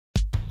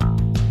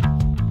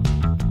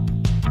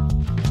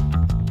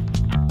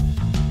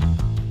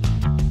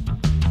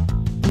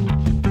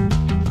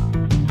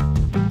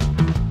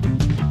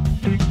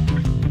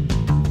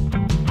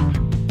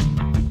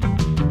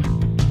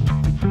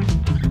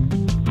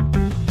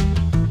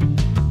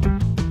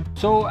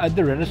So at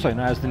the Rennaisance,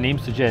 as the name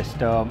suggests,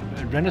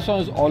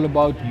 Rennaisance is all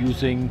about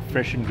using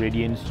fresh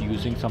ingredients,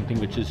 using something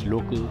which is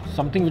local,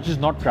 something which is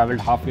not traveled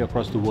halfway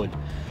across the world.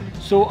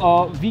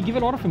 So we give a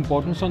lot of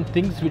importance on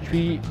things which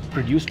we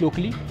produce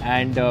locally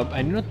and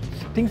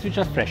things which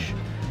are fresh.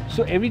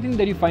 So everything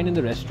that you find in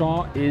the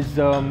restaurant is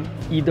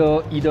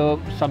either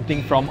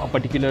something from a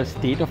particular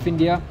state of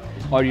India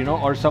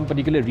or some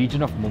particular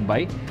region of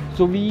Mumbai.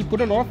 So we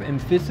put a lot of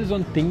emphasis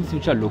on things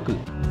which are local.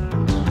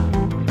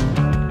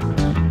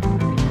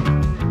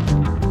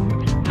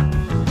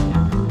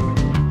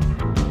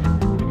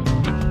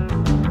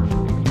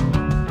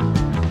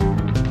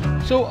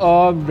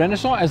 So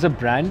Rennaisance as a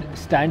brand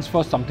stands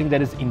for something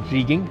that is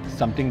intriguing,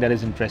 something that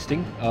is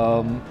interesting.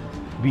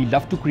 We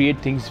love to create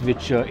things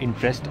which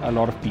interest a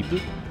lot of people.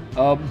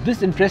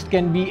 This interest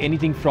can be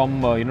anything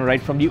from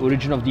right from the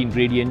origin of the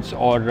ingredients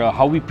or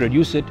how we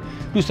produce it.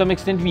 To some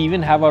extent, we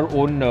even have our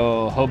own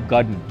herb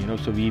garden.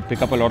 So we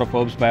pick up a lot of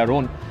herbs by our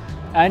own.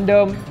 And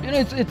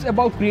it's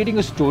about creating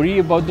a story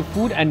about the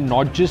food and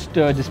not just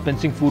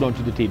dispensing food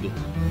onto the table.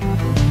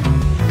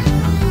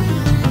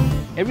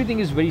 Everything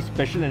is very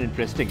special and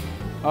interesting.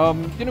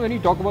 When you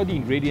talk about the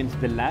ingredients,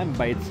 the lamb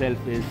by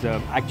itself is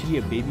actually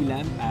a baby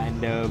lamb,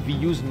 and we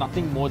use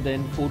nothing more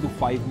than 4 to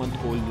 5 month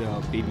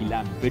old baby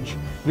lamb,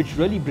 which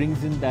really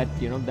brings in that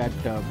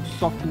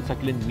soft and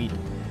succulent meat.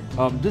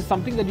 This is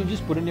something that you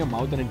just put in your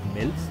mouth and it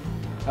melts.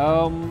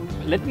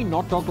 Let me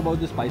not talk about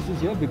the spices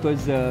here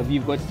because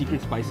we've got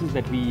secret spices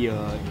that we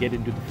get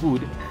into the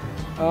food.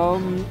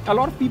 A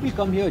lot of people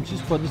come here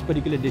just for this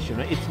particular dish.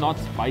 It's not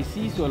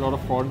spicy, so a lot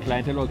of foreign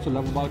clientele also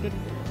love about it.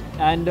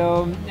 And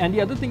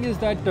the other thing is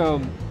that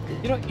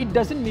it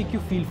doesn't make you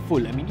feel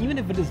full. I mean, even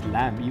if it is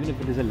lamb, even if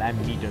it is a lamb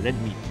meat, a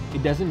red meat,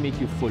 it doesn't make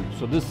you full.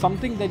 So this is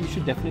something that you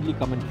should definitely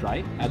come and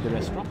try at the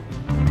restaurant.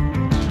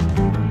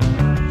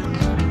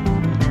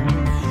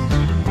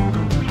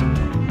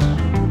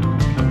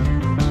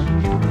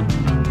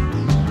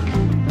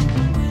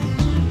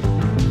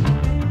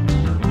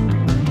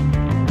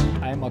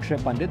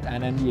 Pandit,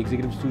 and I'm the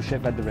executive sous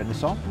chef at the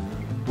Rennaisance.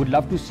 Would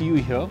love to see you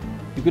here.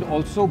 You can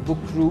also book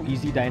through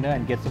EazyDiner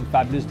and get some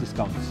fabulous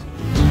discounts.